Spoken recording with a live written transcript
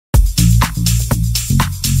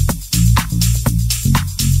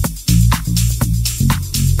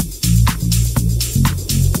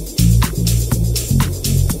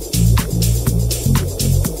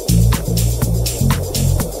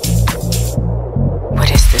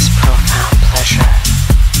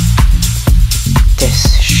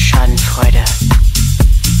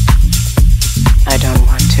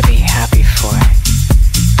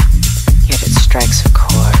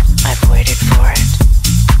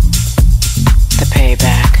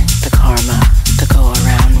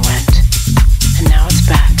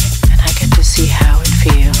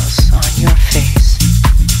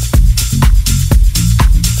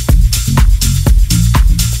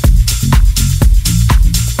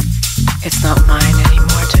It's not mine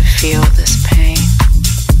anymore to feel this pain.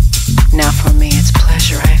 Now for me it's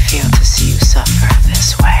pleasure I feel to see you suffer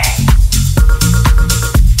this way.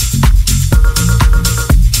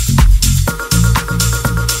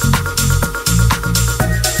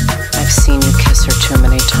 I've seen you kiss her too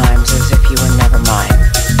many times as if you were never mine.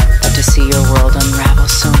 But to see your world unravel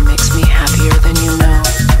so makes me happier than you know.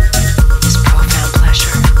 This profound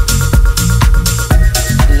pleasure.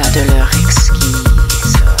 La douleur exquise.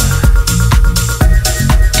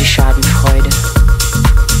 Die Schadenfreude.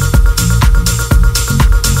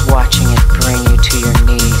 Watching it bring you to your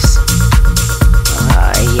knees.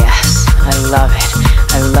 Yes, I love it,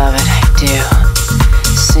 I do.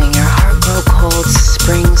 Seeing your heart grow cold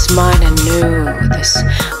springs mine anew. This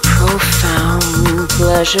profound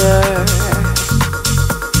pleasure.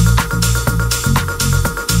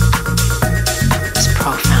 This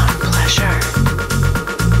profound pleasure.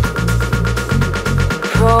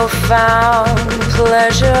 Profound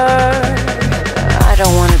pleasure. I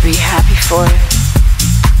don't want to be happy for it.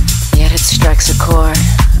 Yet it strikes a chord,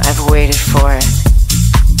 I've waited for it.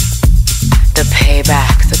 The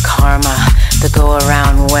payback, the karma, the go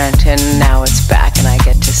around went, and now it's back and I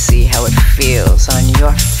get to see how it feels on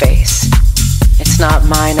your face. It's not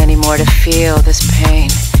mine anymore to feel this pain.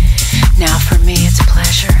 Now for me it's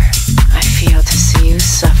pleasure I feel to see you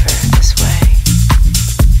suffer this way.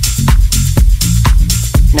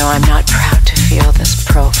 No, I'm not proud to feel this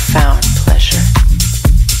profound pleasure.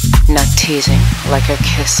 Not teasing like a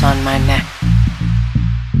kiss on my neck.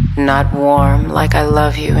 Not warm like I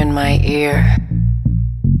love you in my ear.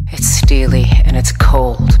 It's steely and it's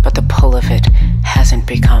cold, but the pull of it hasn't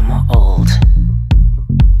become old.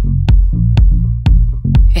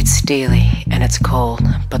 It's steely and it's cold,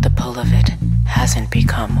 but the pull of it hasn't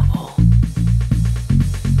become old.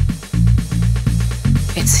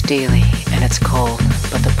 It's steely and it's cold,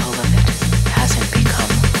 but the pull of it hasn't become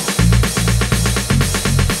old.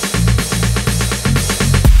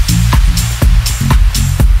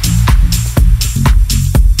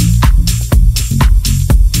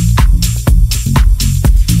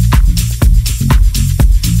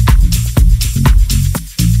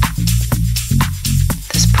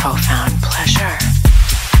 Profound pleasure.